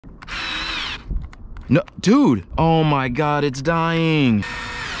No, dude. Oh my God, it's dying.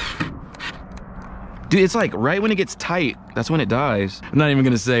 Dude, it's like right when it gets tight, that's when it dies. I'm not even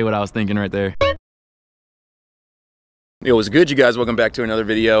gonna say what I was thinking right there. Yo, what's good, you guys? Welcome back to another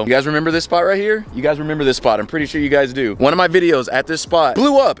video. You guys remember this spot right here? You guys remember this spot? I'm pretty sure you guys do. One of my videos at this spot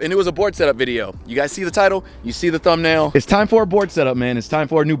blew up and it was a board setup video. You guys see the title? You see the thumbnail? It's time for a board setup, man. It's time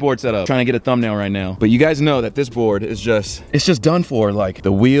for a new board setup. I'm trying to get a thumbnail right now. But you guys know that this board is it's just done for. Like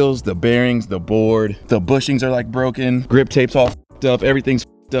the wheels, the bearings, the board, the bushings are like broken. Grip tape's all f***ed up. Everything's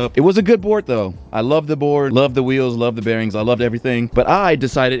up. It was a good board though. I love the board, love the wheels, love the bearings, I loved everything. But I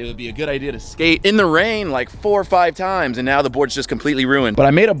decided it would be a good idea to skate in the rain like 4 or 5 times, and now the board's just completely ruined. But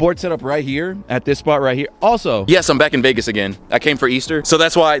I made a board setup right here at this spot right here. Also, yes, I'm back in Vegas again. I came for Easter, so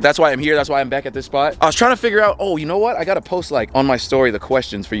that's why I'm here. That's why I'm back at this spot. I was trying to figure out, oh, you know what? I gotta post like on my story the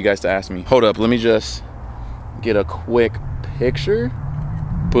questions for you guys to ask me. Hold up, let me just get a quick picture.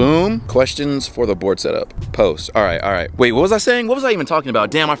 Boom. Questions for the board setup. Post. All right. Wait, what was I saying? What was I even talking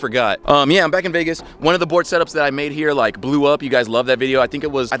about? Damn, I forgot. Yeah, I'm back in Vegas. One of the board setups that I made here like blew up. You guys love that video. I think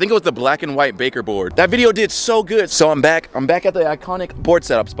it was the black and white Baker board. That video did so good. So I'm back at the iconic board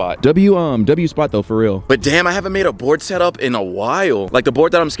setup spot. W spot though, for real. But damn, I haven't made a board setup in a while. Like the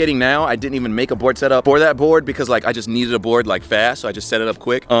board that I'm skating now, I didn't even make a board setup for that board because like I just needed a board like fast, so I just set it up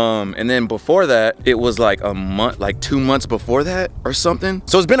quick. And then before that, it was like a month, like 2 months before that or something.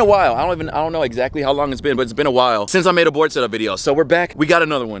 So it's been a while. I don't know exactly how long it's been, but it's been a while since I made a board setup video. So we're back. We got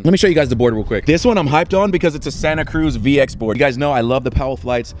another one. Let me show you guys the board real quick. This one I'm hyped on because it's a Santa Cruz VX board. You guys know I love the Powell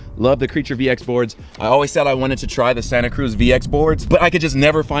Flights, love the Creature VX boards. I always said I wanted to try the Santa Cruz VX boards, but I could just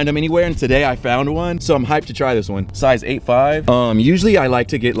never find them anywhere, and today I found one. So I'm hyped to try this one. Size 8.5. Usually I like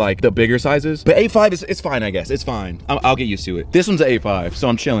to get like the bigger sizes, but 8.5 it's fine, I guess. It's fine. I'll get used to it. This one's an 8.5, so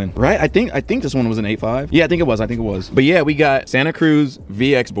I'm chilling. Right? I think this one was an 8.5. Yeah, I think it was. But yeah, we got Santa Cruz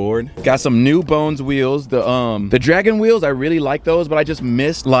VX board. Got some new Bones wheels. The Dragon wheels, I really like those, but I just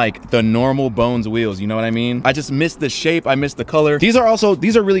missed like the normal Bones wheels, you know what I mean? I just missed the shape, I missed the color. These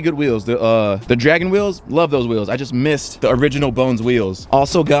are really good wheels. The Dragon wheels, love those wheels. I just missed the original Bones wheels.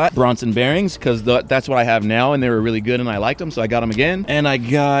 Also got Bronson bearings because that's what I have now, and they were really good and I liked them, so I got them again. And I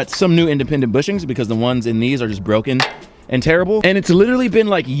got some new independent bushings because the ones in these are just broken and terrible. And it's literally been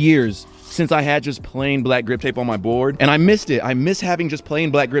like years since I had just plain black grip tape on my board, and I missed it. I miss having just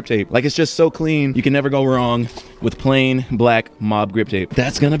plain black grip tape. Like, it's just so clean. You can never go wrong with plain black mob grip tape.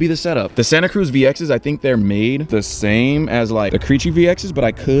 That's gonna be the setup. The Santa Cruz VXs, I think they're made the same as like the Creature VXs, but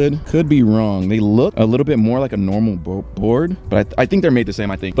I could be wrong. They look a little bit more like a normal board, but I think they're made the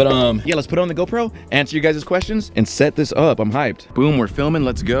same, I think. But yeah, let's put on the GoPro, answer you guys' questions, and set this up. I'm hyped. Boom, we're filming,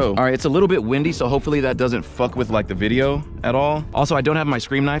 let's go. All right, it's a little bit windy, so hopefully that doesn't fuck with like the video at all. Also, I don't have my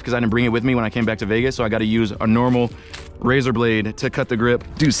Scream knife because I didn't bring it with me when I came back to Vegas, so I got to use a normal razor blade to cut the grip.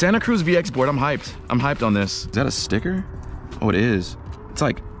 Dude, Santa Cruz VX board, I'm hyped. I'm hyped on this. Is that a sticker? Oh, it is. It's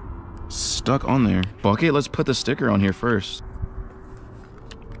like stuck on there. Okay, let's put the sticker on here first.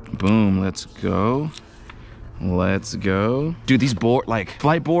 Boom, let's go. Let's go. Dude, these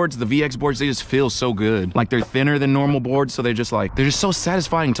flight boards, the VX boards, they just feel so good. Like, they're thinner than normal boards, so they're just so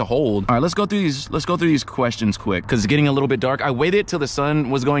satisfying to hold. All right, let's go through these questions quick because it's getting a little bit dark. I waited till the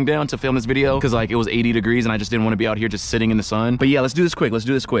sun was going down to film this video because like it was 80 degrees and I just didn't want to be out here just sitting in the sun. But yeah, let's do this quick.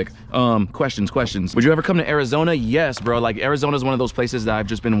 Questions. Would you ever come to Arizona? Yes, bro. Like, Arizona is one of those places that I've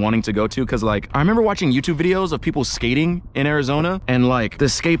just been wanting to go to because like I remember watching YouTube videos of people skating in Arizona, and like the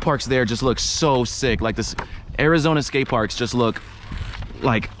skate parks there just look so sick. Like, this Arizona skate parks just look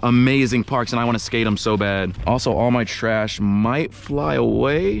like amazing parks, and I want to skate them so bad. Also, all my trash might fly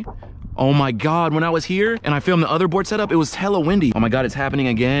away. Oh my God, when I was here and I filmed the other board setup, it was hella windy. Oh my God, it's happening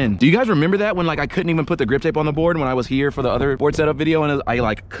again. Do you guys remember that when like I couldn't even put the grip tape on the board when I was here for the other board setup video, and I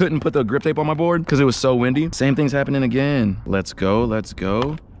like couldn't put the grip tape on my board because it was so windy? Same thing's happening again. Let's go.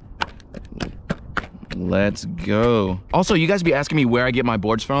 Also, you guys be asking me where I get my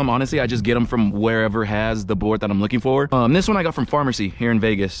boards from. Honestly, I just get them from wherever has the board that I'm looking for. This one I got from Pharmacy here in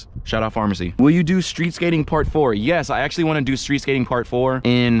Vegas. Shout out Pharmacy. Will you do street skating part 4? Yes, I actually want to do street skating part 4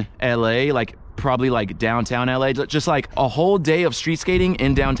 in LA, like probably like downtown LA. Just like a whole day of street skating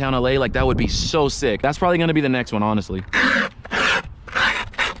in downtown LA. Like, that would be so sick. That's probably gonna be the next one, honestly.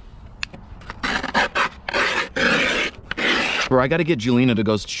 Bro, I gotta get Julina to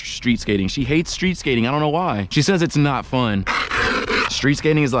go street skating. She hates street skating. I don't know why. She says it's not fun. Street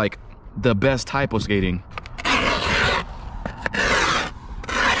skating is like the best type of skating.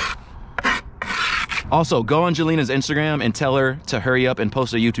 Also, go on Julina's Instagram and tell her to hurry up and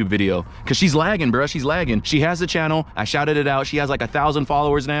post a YouTube video. Cause she's lagging, bro, she's lagging. She has the channel, I shouted it out. She has like 1,000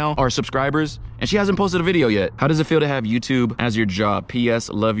 followers now, or subscribers. and she hasn't posted a video yet. How does it feel to have YouTube as your job? PS,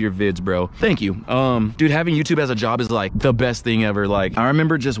 love your vids, bro. Thank you. Dude, having YouTube as a job is like the best thing ever. Like, I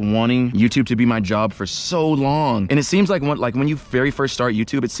remember just wanting YouTube to be my job for so long. And it seems like when you very first start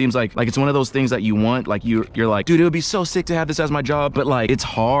YouTube, it seems like it's one of those things that you want. Like you're like, dude, it would be so sick to have this as my job. But like, it's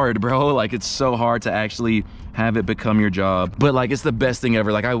hard, bro. Like, it's so hard to actually have it become your job. But like, it's the best thing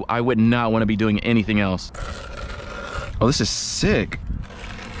ever. Like, I would not want to be doing anything else. Oh, this is sick.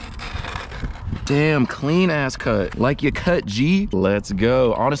 Damn, clean ass cut. Like you cut, G. Let's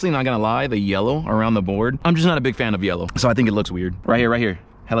go. Honestly, not gonna lie, the yellow around the board, I'm just not a big fan of yellow. So I think it looks weird. Right here.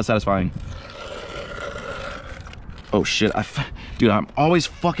 Hella satisfying. Oh shit, dude, I'm always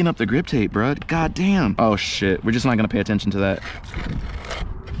fucking up the grip tape, bro. God damn. Oh shit, we're just not gonna pay attention to that.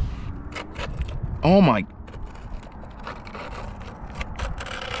 Oh my.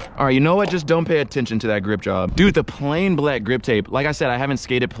 All right, you know what? Just don't pay attention to that grip job. Dude, the plain black grip tape. Like I said, I haven't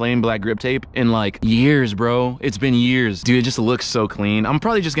skated plain black grip tape in like years, bro. It's been years. Dude, it just looks so clean. I'm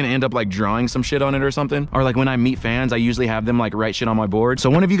probably just gonna end up like drawing some shit on it or something. Or like when I meet fans, I usually have them like write shit on my board. So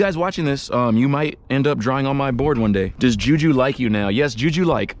one of you guys watching this, you might end up drawing on my board one day. Does Juju like you now? Yes, Juju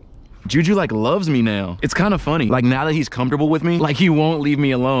like loves me now. It's kind of funny. Like now that he's comfortable with me, like he won't leave me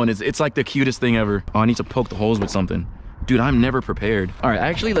alone. It's like the cutest thing ever. Oh, I need to poke the holes with something. Dude, I'm never prepared. All right,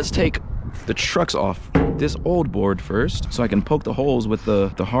 actually, let's take the trucks off this old board first so I can poke the holes with the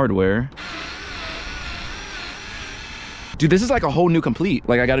hardware. Dude, this is like a whole new complete.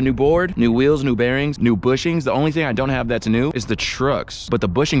 Like I got a new board, new wheels, new bearings, new bushings. The only thing I don't have that's new is the trucks, but the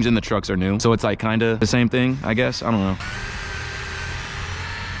bushings in the trucks are new. So it's like kind of the same thing, I guess. I don't know.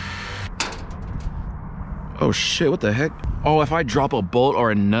 Oh shit, what the heck? Oh, if I drop a bolt or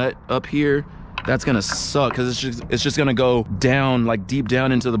a nut up here, that's gonna suck because it's just gonna go down, like deep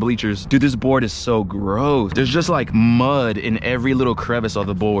down into the bleachers. Dude, this board is so gross. There's just like mud in every little crevice of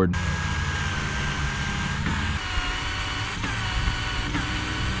the board.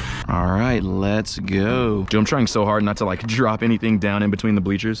 All right, let's go. Dude, I'm trying so hard not to like drop anything down in between the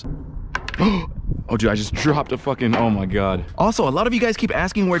bleachers. Oh, dude, I just dropped a fucking, oh my God. Also, a lot of you guys keep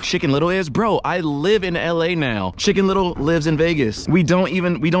asking where Chicken Little is. Bro, I live in LA now. Chicken Little lives in Vegas. We don't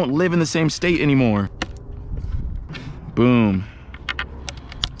live in the same state anymore. Boom.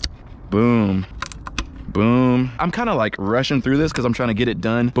 Boom. Boom. I'm kind of like rushing through this because I'm trying to get it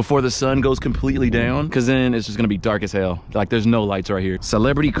done before the sun goes completely down, because then it's just gonna be dark as hell. Like there's no lights right here.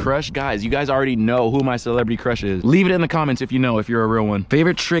 Celebrity crush? Guys, you guys already know who my celebrity crush is. Leave it in the comments if you know, if you're a real one.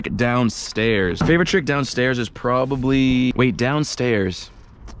 Favorite trick downstairs? Favorite trick downstairs is probably, wait, downstairs.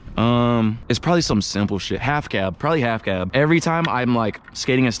 It's probably some simple shit. Half cab, probably half cab. Every time I'm like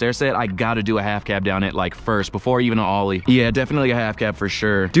skating a stair set, I gotta do a half cab down it like first before even an ollie. Yeah, definitely a half cab for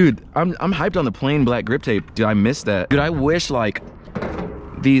sure. Dude, I'm hyped on the plain black grip tape. Dude, I missed that. Dude, I wish like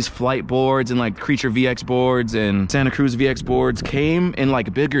these flight boards and like Creature VX boards and Santa Cruz VX boards came in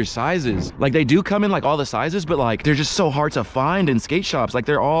like bigger sizes. Like they do come in like all the sizes, but like they're just so hard to find in skate shops. Like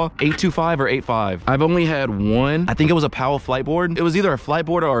they're all 825 or 8.5. I've only had one. I think it was a Powell flight board. It was either a flight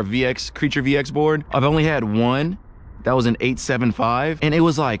board or a VX Creature VX board. I've only had one. That was an 875, and it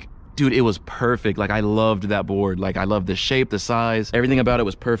was like, dude, it was perfect. Like I loved that board. Like I loved the shape, the size, everything about it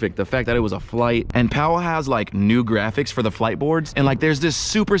was perfect. The fact that it was a flight, and Powell has like new graphics for the flight boards. And like there's this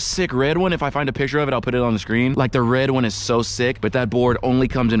super sick red one. If I find a picture of it, I'll put it on the screen. Like the red one is so sick, but that board only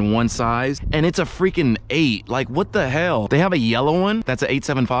comes in one size and it's a freaking 8. Like what the hell? They have a yellow one that's an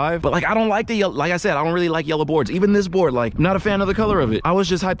 875, but like I don't like the yellow. Like I said, I don't really like yellow boards. Even this board, like I'm not a fan of the color of it. I was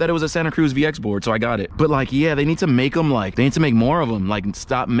just hyped that it was a Santa Cruz VX board, so I got it. But like, yeah, they need to make them like, they need to make more of them. Like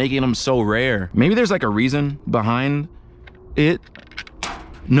stop making them so rare. Maybe there's like a reason behind it.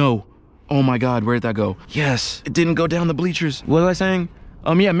 No. Oh my God, where did that go? Yes, it didn't go down the bleachers. What was I saying?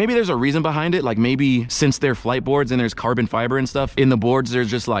 Yeah, maybe there's a reason behind it. Like maybe since they're flight boards and there's carbon fiber and stuff in the boards, they're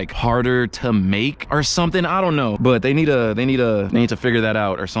just like harder to make or something. I don't know, but they need to figure that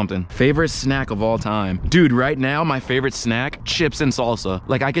out or something. Favorite snack of all time? Dude, right now, my favorite snack, chips and salsa.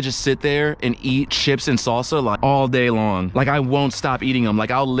 Like I could just sit there and eat chips and salsa like all day long. Like I won't stop eating them. Like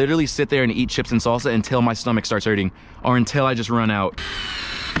I'll literally sit there and eat chips and salsa until my stomach starts hurting or until I just run out.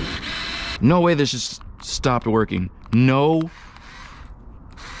 No way this just stopped working. No.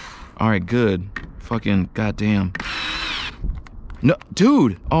 All right, good. Fucking goddamn. No,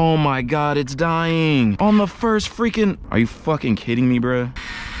 dude. Oh my God, it's dying. On the first freaking... Are you fucking kidding me, bruh?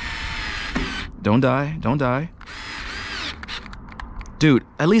 Don't die, don't die. Dude,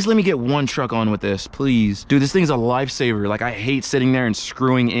 at least let me get one truck on with this, please. Dude, this thing's a lifesaver. Like, I hate sitting there and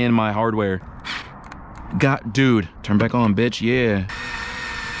screwing in my hardware. Dude, turn back on, bitch, yeah.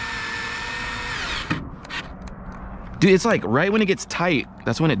 Dude, it's like right when it gets tight,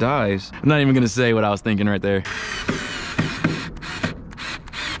 that's when it dies. I'm not even gonna say what I was thinking right there.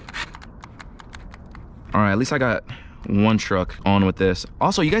 All right, at least I got one truck on with this.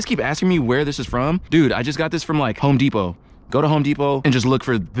 Also, you guys keep asking me where this is from. Dude, I just got this from like Home Depot. Go to Home Depot and just look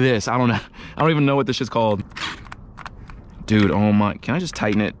for this. I don't know. I don't even know what this shit's called. Dude, oh my, can I just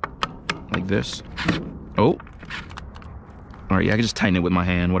tighten it like this? Oh. All right, yeah, I can just tighten it with my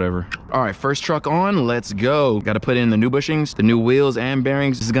hand, whatever. All right, first truck on, let's go. Got to put in the new bushings, the new wheels and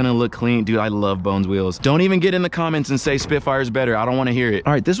bearings. This is gonna look clean. Dude, I love Bones wheels. Don't even get in the comments and say Spitfire's better. I don't want to hear it.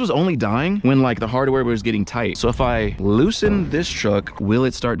 All right, this was only dying when like the hardware was getting tight. So if I loosen this truck, will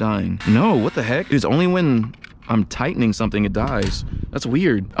it start dying? No, what the heck? Dude, it's only when I'm tightening something it dies. That's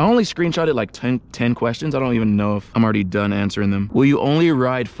weird. I only screenshotted like 10 questions. I don't even know if I'm already done answering them. Will you only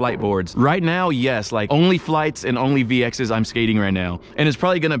ride flight boards? Right now, yes, like only flights and only VXs I'm skating right now. And it's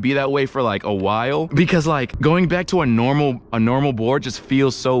probably gonna be that way for like a while because like going back to a normal board just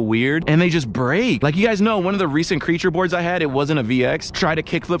feels so weird and they just break. Like you guys know, one of the recent creature boards I had, it wasn't a VX. Tried to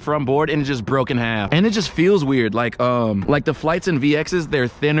kickflip front board and it just broke in half. And it just feels weird. Like the flights and VXs, they're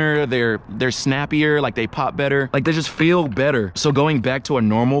thinner, they're snappier, like they pop better. Like they just feel better. So going back to a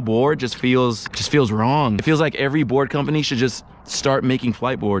normal board just feels wrong. It feels like every board company should just start making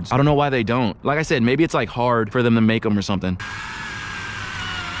flight boards. I don't know why they don't. Like I said, maybe it's like hard for them to make them or something.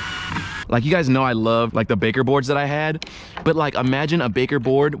 Like you guys know I love like the Baker boards that I had, but like imagine a Baker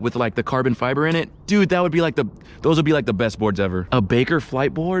board with like the carbon fiber in it. Dude, that would be like those would be like the best boards ever. A Baker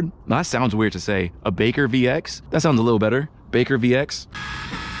flight board? That sounds weird to say. A Baker VX? That sounds a little better. Baker VX.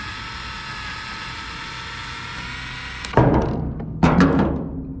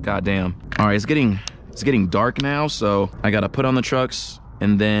 God damn. All right, it's getting dark now, so I gotta put on the trucks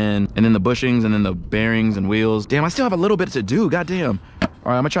and then the bushings and then the bearings and wheels. Damn, I still have a little bit to do. God damn. All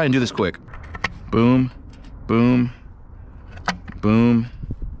right, I'm gonna try and do this quick. Boom, boom, boom,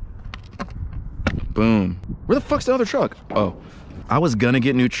 boom. Where the fuck's the other truck? Oh, I was gonna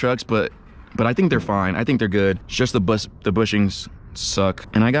get new trucks, but I think they're fine. I think they're good. It's just the bushings suck,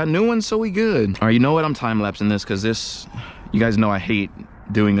 and I got new ones, so we good. All right, you know what? I'm time lapsing this because this, you guys know I hate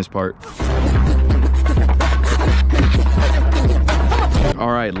doing this part.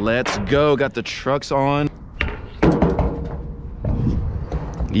 All right, let's go. Got the trucks on.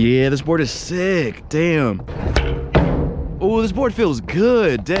 Yeah, this board is sick. Damn. Oh, this board feels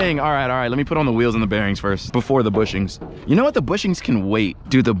good. Dang. All right. Let me put on the wheels and the bearings first before the bushings. You know what? The bushings can wait.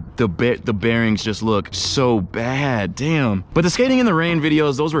 Dude, the bearings just look so bad. Damn. But the skating in the rain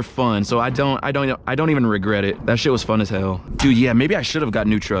videos, those were fun. So I don't even regret it. That shit was fun as hell. Dude, yeah, maybe I should have got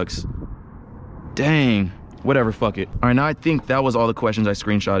new trucks. Dang. Whatever, fuck it. All right, now I think that was all the questions I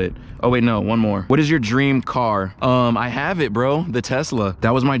screenshotted. Oh wait, no, one more. What is your dream car? I have it, bro, the Tesla.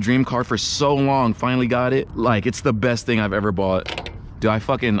 That was my dream car for so long, finally got it. Like, it's the best thing I've ever bought. Dude,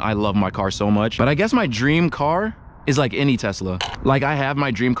 I love my car so much. But I guess my dream car is like any Tesla. Like I have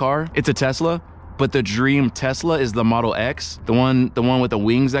my dream car, it's a Tesla, but the dream Tesla is the Model X, the one with the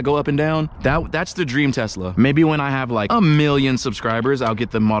wings that go up and down. That's the dream Tesla. Maybe when I have like 1 million subscribers, I'll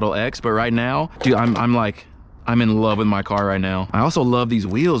get the Model X, but right now, dude, I'm in love with my car right now. I also love these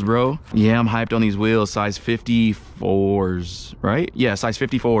wheels, bro. Yeah, I'm hyped on these wheels, size 54s, right? Yeah, size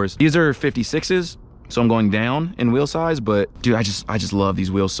 54s. These are 56s, so I'm going down in wheel size, but dude, I just love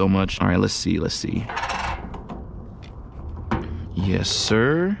these wheels so much. All right, let's see. Yes,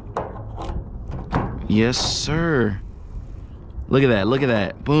 sir. Yes, sir. Look at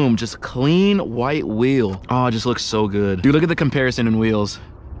that. Boom, just clean white wheel. Oh, it just looks so good. Dude, look at the comparison in wheels.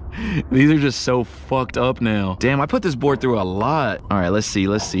 These are just so fucked up now. Damn, I put this board through a lot. All right, let's see.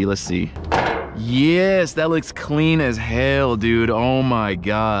 Yes, that looks clean as hell, dude. Oh my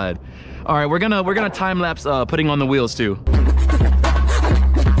God. All right, we're gonna time lapse putting on the wheels too.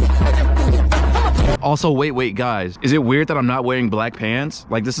 Also, wait, guys. Is it weird that I'm not wearing black pants?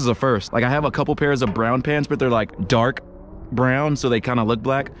 Like, this is a first. Like, I have a couple pairs of brown pants, but they're like dark brown, so they kind of look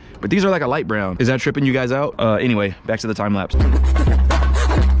black. But these are like a light brown. Is that tripping you guys out? Anyway, back to the time lapse.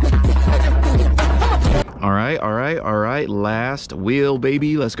 All right, last wheel,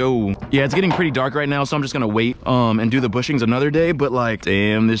 baby, let's go. Yeah, it's getting pretty dark right now, so I'm just gonna wait and do the bushings another day, but like,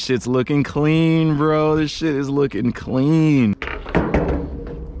 damn, this shit's looking clean, bro. This shit is looking clean.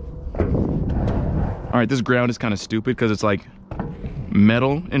 All right, this ground is kind of stupid because it's like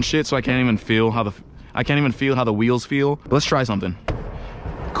metal and shit, so I can't even feel how the wheels feel. But let's try something.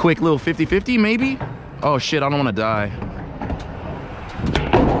 Quick little 50-50 maybe? Oh shit, I don't wanna die.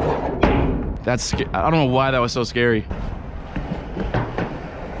 I don't know why that was so scary.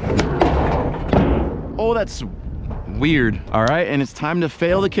 Oh, that's weird. All right, and it's time to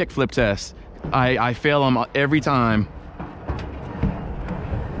fail the kickflip test. I fail them every time.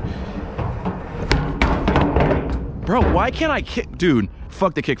 Bro, why can't I kick? Dude,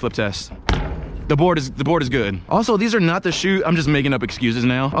 fuck the kickflip test. The board is good. Also, these are not the shoes. I'm just making up excuses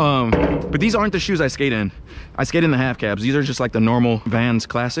now. But these aren't the shoes I skate in. I skate in the half cabs. These are just like the normal Vans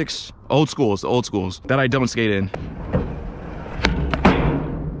classics, the old schools that I don't skate in.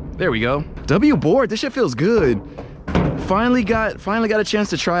 There we go. W board. This shit feels good. Finally got a chance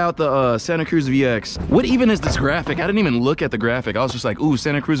to try out the Santa Cruz VX. What even is this graphic? I didn't even look at the graphic. I was just like, ooh,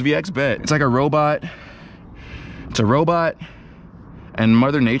 Santa Cruz VX, bet. It's like a robot. It's a robot and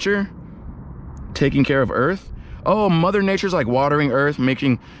Mother Nature taking care of Earth. Oh, Mother Nature's like watering Earth,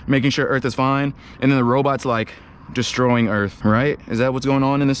 making sure Earth is fine, and then the robot's like destroying Earth, right? Is that what's going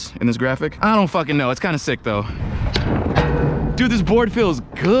on in this graphic? I don't fucking know. It's kind of sick though. Dude, this board feels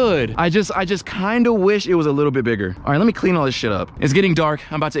good. I just kind of wish it was a little bit bigger. All right, let me clean all this shit up. It's getting dark.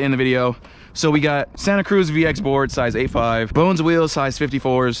 I'm about to end the video. So we got Santa Cruz VX board, size 8.5, Bones wheels, size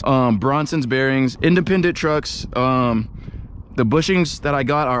 54s, Bronson's bearings, independent trucks. The bushings that I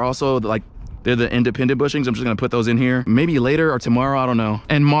got are also like, they're the independent bushings. I'm just gonna put those in here. Maybe later or tomorrow, I don't know.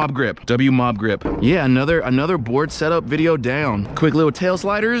 And Mob Grip, W Mob Grip. Yeah, another board setup video down. Quick little tail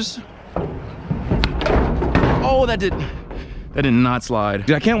sliders. Oh, that did not slide.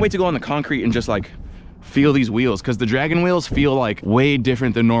 Dude, I can't wait to go on the concrete and just like feel these wheels, because the Dragon wheels feel like way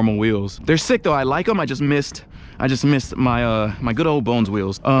different than normal wheels. They're sick though. I like them. I just missed my my good old Bones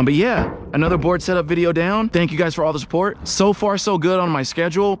wheels. But yeah, another board setup video down. Thank you guys for all the support. So far so good on my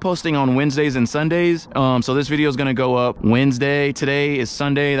schedule, posting on Wednesdays and Sundays. So this video is gonna go up Wednesday. Today is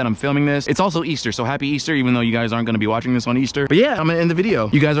Sunday that I'm filming this. It's also Easter, so happy Easter, even though you guys aren't gonna be watching this on Easter. But yeah, I'm gonna end the video.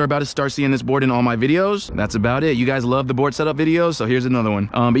 You guys are about to start seeing this board in all my videos. That's about it. You guys love the board setup videos, so here's another one.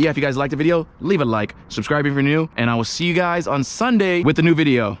 But yeah, if you guys liked the video, leave a like, subscribe if you're new, and I will see you guys on Sunday with the new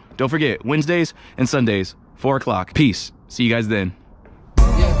video. Don't forget, Wednesdays and Sundays, 4 o'clock. Peace. See you guys then.